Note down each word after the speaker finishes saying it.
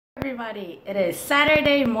Everybody, it is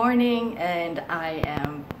Saturday morning and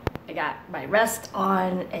I got my rest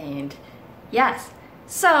on, and yes,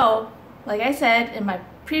 so like I said in my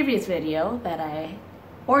previous video that I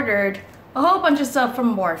ordered a whole bunch of stuff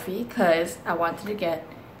from Morphe because I wanted to get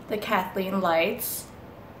the KathleenLights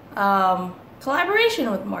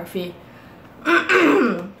collaboration with Morphe.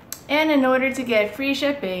 And in order to get free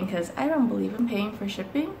shipping, because I don't believe in paying for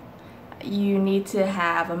shipping, you need to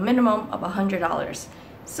have a minimum of $100.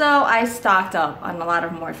 So I stocked up on a lot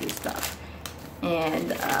of Morphe stuff,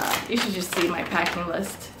 and you should just see my packing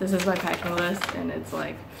list. This is my packing list, and it's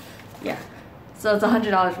like, yeah, so it's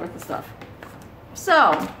 $100 worth of stuff.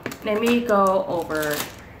 So let me go over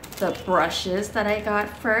the brushes that I got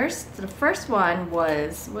first. The first one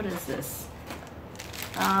was, what is this?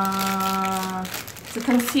 It's a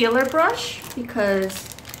concealer brush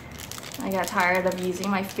because I got tired of using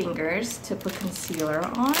my fingers to put concealer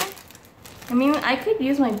on. I mean, I could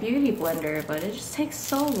use my beauty blender, but it just takes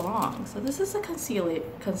so long. So this is a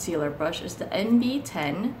concealer brush. It's the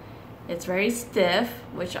NB10. It's very stiff,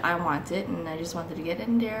 which I wanted, and I just wanted to get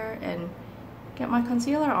in there and get my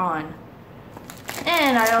concealer on.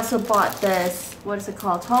 And I also bought this, what is it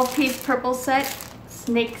called? 12-piece purple set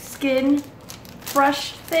snake skin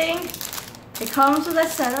brush thing. It comes with a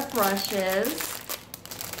set of brushes.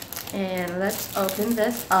 And let's open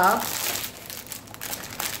this up.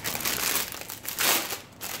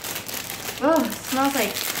 Oh, it smells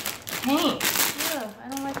like paint. Ugh, I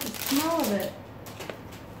don't like the smell of it.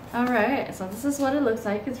 Alright, so this is what it looks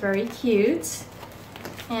like. It's very cute.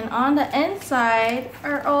 And on the inside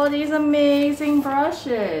are all these amazing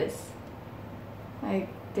brushes. Like,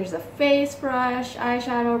 there's a face brush,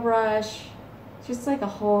 eyeshadow brush, just like a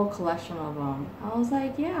whole collection of them. I was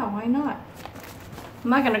like, yeah, why not? I'm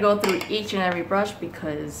not gonna go through each and every brush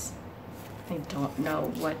because I don't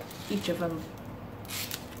know what each of them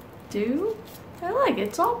do. I like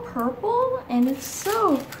it's all purple and it's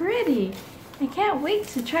so pretty. I can't wait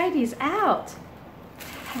to try these out.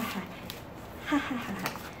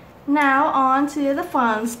 Now on to the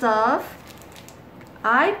fun stuff.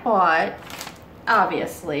 I bought,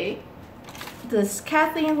 obviously, this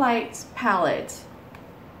KathleenLights palette.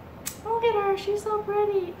 Look at her, she's so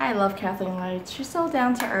pretty. I love KathleenLights. She's so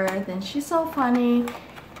down to earth and she's so funny.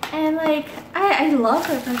 And like, I love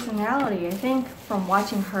her personality. I think from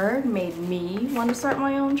watching her made me want to start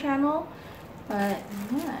my own channel. But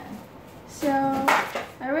yeah. So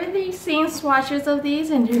I already seen swatches of these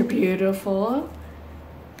and they're beautiful.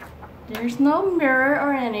 There's no mirror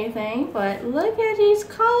or anything, but look at these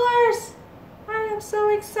colors. I am so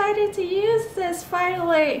excited to use this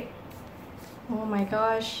finally. Oh my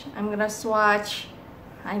gosh, I'm gonna swatch.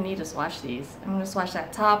 I need to swatch these. I'm gonna swatch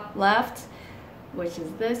that top left, which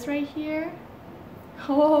is this right here.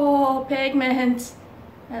 Oh, pigment.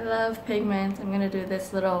 I love pigment. I'm gonna do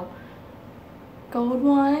this little gold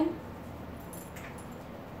one.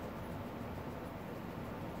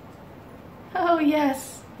 Oh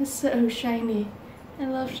yes, it's so shiny. I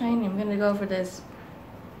love shiny. I'm gonna go for this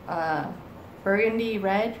burgundy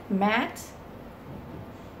red matte.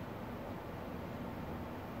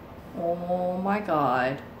 Oh my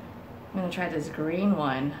god. I'm gonna try this green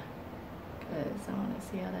one because I want to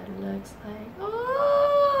see how that looks like.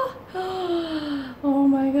 Oh! Oh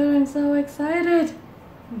my god, I'm so excited.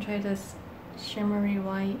 I'm gonna try this shimmery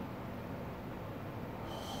white.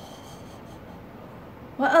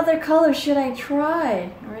 What other color should I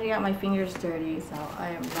try? I already got my fingers dirty, so I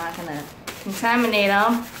am not gonna contaminate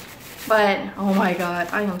them. But oh my god,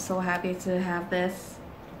 I am so happy to have this.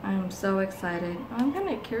 I'm so excited. I'm kind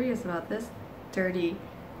of curious about this dirty,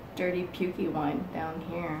 pukey one down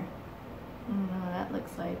here. I don't know what that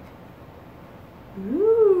looks like.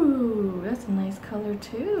 Ooh, that's a nice color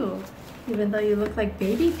too. Even though you look like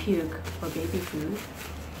baby puke or baby food.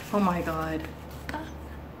 Oh my god.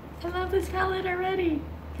 I love this palette already.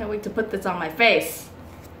 Can't wait to put this on my face.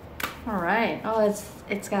 Alright. Oh,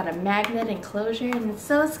 it's got a magnet enclosure and it's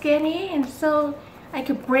so skinny and so I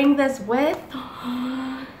could bring this with.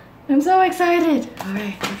 I'm so excited.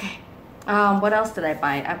 Alright, okay. What else did I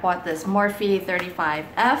buy? I bought this Morphe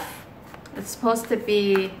 35F. It's supposed to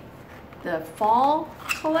be the fall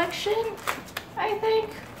collection, I think.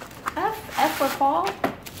 F for fall.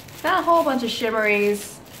 Got a whole bunch of shimmery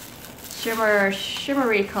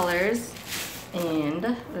colors.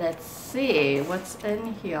 And let's see what's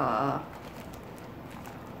in here.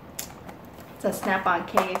 It's a snap-on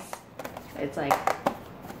case. It's like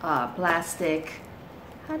plastic.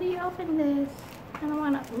 How do you open this? I don't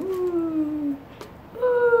wanna. Ooh.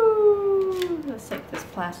 Ooh. Let's take this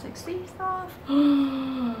plastic sleeve off.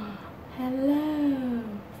 Hello,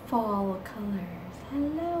 fall colors.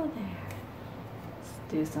 Hello there.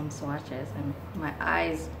 do some swatches, and my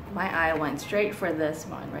eye went straight for this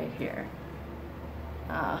one right here.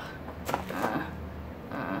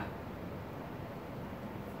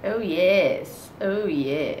 Oh yes, oh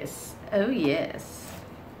yes, oh yes.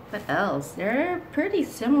 What else? They're pretty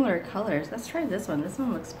similar colors. Let's try this one. This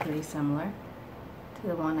one looks pretty similar to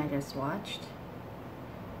the one I just watched.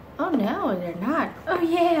 Oh no, they're not. Oh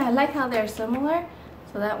yeah, I like how they're similar.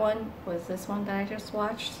 So that one was this one that I just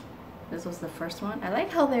watched. This was the first one. I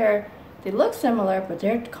like how they look similar, but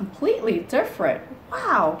they're completely different.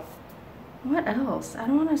 Wow. What else? I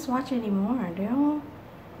don't want to swatch anymore.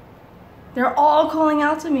 They're all calling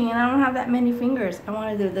out to me, and I don't have that many fingers. I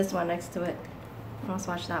want to do this one next to it. I want to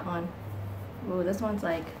swatch that one. Ooh, this one's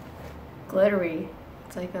like glittery.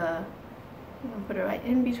 It's like a... I'm gonna put it right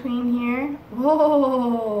in between here.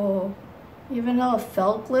 Whoa! Even though it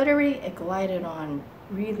felt glittery, it glided on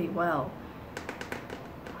really well.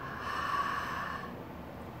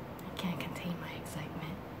 I can't contain my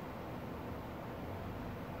excitement.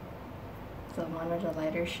 So one of the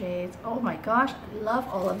lighter shades. Oh my gosh, I love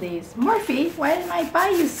all of these. Morphe, why didn't I buy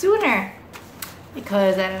you sooner?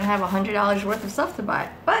 Because I didn't have $100 worth of stuff to buy.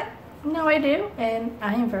 But now I do, and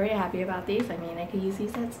I am very happy about these. I mean, I could use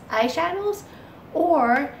these as eyeshadows,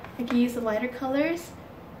 or I could use the lighter colors.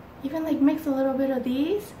 Even like mix a little bit of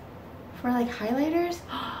these for like highlighters.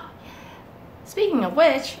 Speaking of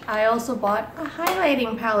which, I also bought a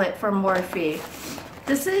highlighting palette from Morphe.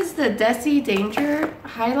 This is the Desi Danger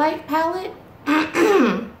highlight palette.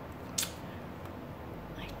 I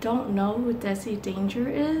don't know who Desi Danger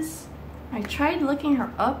is. I tried looking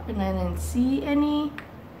her up and I didn't see any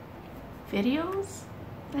videos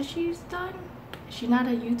that she's done. Is she not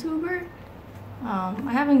a YouTuber?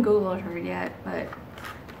 I haven't Googled her yet, but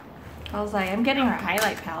I was like, I'm getting her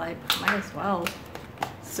highlight palette. Might as well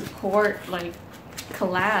support like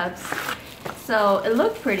collabs. So it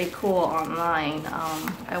looked pretty cool online.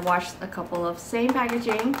 I watched a couple of same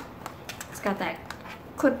packaging. It's got that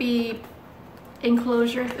clippy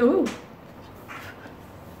enclosure. Ooh,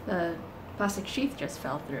 the plastic sheath just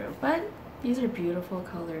fell through, but these are beautiful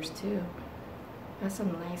colors too. Got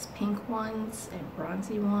some nice pink ones and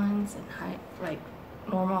bronzy ones and like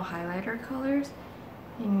normal highlighter colors.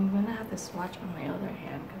 And I'm gonna have to swatch on my other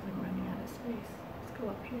hand because I'm running out of space. Let's go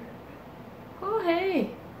up here. Oh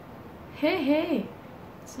hey, hey.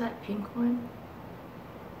 It's that pink one.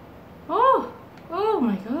 Oh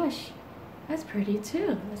my gosh, that's pretty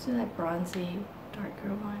too. Let's do that bronzy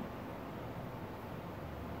darker one.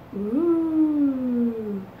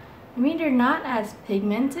 Ooh, I mean they're not as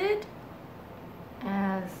pigmented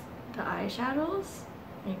as the eyeshadows.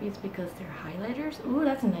 Maybe it's because they're highlighters. Ooh,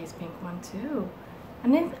 that's a nice pink one too. I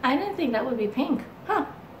didn't think that would be pink. Huh.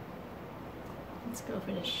 Let's go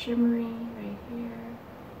for the shimmery right here.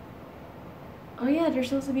 Oh yeah, there's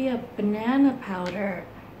supposed to be a banana powder.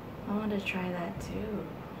 I want to try that too.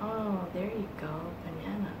 Oh, there you go,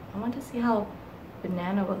 banana. I want to see how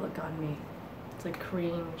banana would look on me. It's a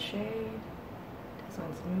cream shade. This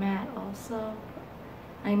one's matte also.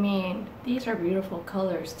 I mean, these are beautiful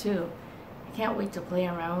colors too. I can't wait to play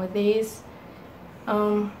around with these.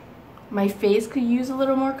 My face could use a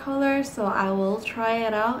little more color, so I will try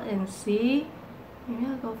it out and see. Maybe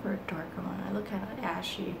I'll go for a darker one. I look kind of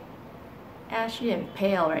ashy and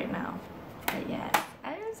pale right now. But yes,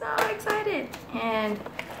 I'm so excited. And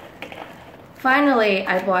finally,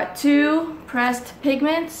 I bought 2 pressed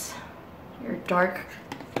pigments. Your darker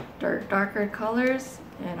colors.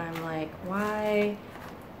 And I'm like, why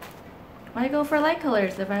go for light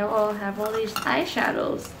colors if I will have all these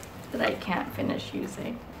eyeshadows that I can't finish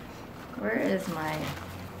using? Where is my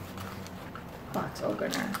box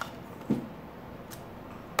opener?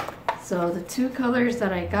 So the 2 colors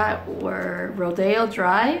that I got were Rodeo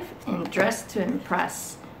Drive and Dress to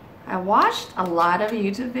Impress. I watched a lot of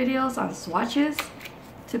YouTube videos on swatches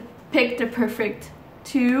to pick the perfect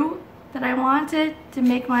 2 that I wanted to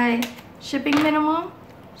make my shipping minimum.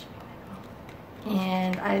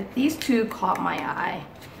 And these 2 caught my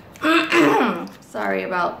eye. Sorry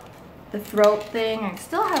about the throat thing. I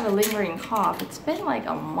still have a lingering cough. It's been like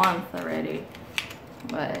a month already.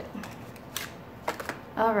 But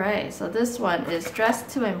alright, so this one is Dress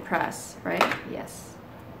to Impress, right? Yes.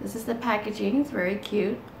 This is the packaging. It's very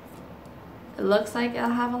cute. It looks like it'll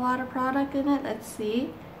have a lot of product in it. Let's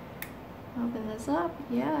see. Open this up.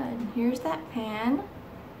 Yeah, and here's that pan.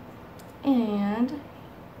 And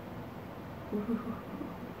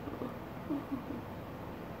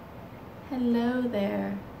hello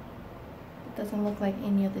there. It doesn't look like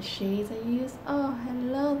any of the shades I use. Oh,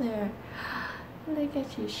 hello there. Look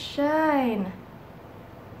at you shine.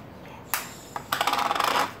 Yes.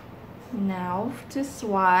 Now to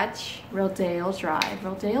swatch Rodeo Drive.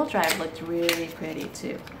 Rodeo Drive looked really pretty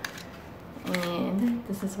too. And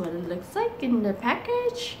this is what it looks like in the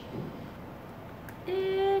package.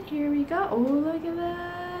 And here we go. Oh, look at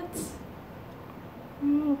that.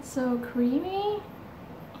 It's so creamy.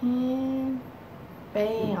 And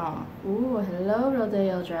bam. Ooh, hello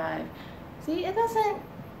Rodeo Drive. See, it doesn't,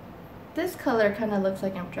 this color kind of looks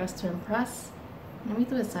like I'm Dressed to Impress. Let me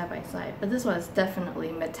do it side by side, but this one is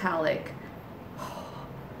definitely metallic.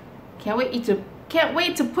 Can't wait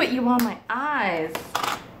to put you on my eyes.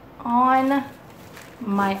 On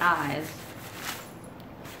my eyes.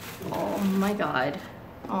 Oh my god.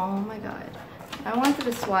 Oh my god. I wanted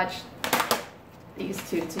to swatch these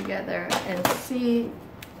two together and see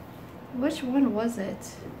which one was it.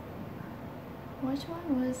 Which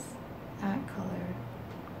one was that color?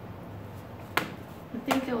 I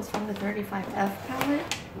think it was from the 35F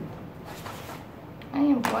palette. I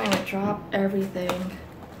am going to drop everything.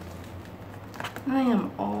 I am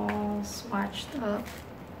all swatched up.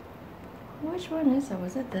 Which one is it?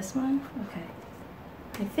 Was it this one? Okay.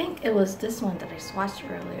 I think it was this one that I swatched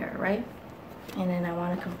earlier, right? And then I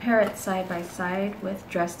want to compare it side by side with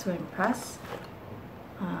Dressed to Impress.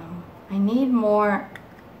 I need more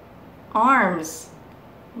arms.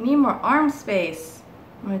 I need more arm space.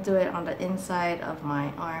 I'm going to do it on the inside of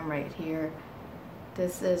my arm right here.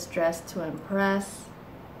 This is Dressed to Impress.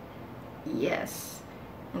 Yes.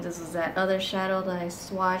 And this is that other shadow that I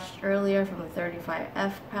swatched earlier from the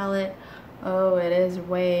 35F palette. Oh, it is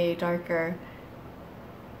way darker.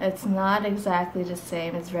 It's not exactly the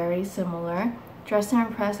same. It's very similar. Dressed to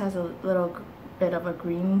Impress has a little bit of a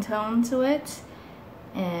green tone to it.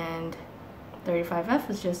 And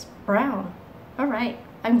 35F is just brown. Alright.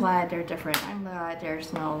 I'm glad they're different. I'm glad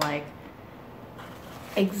there's no like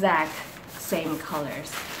exact same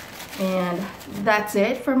colors. And that's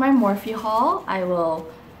it for my Morphe haul. I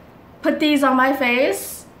will put these on my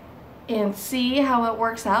face and see how it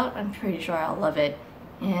works out. I'm pretty sure I'll love it.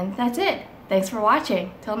 And that's it. Thanks for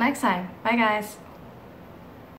watching. Till next time. Bye guys.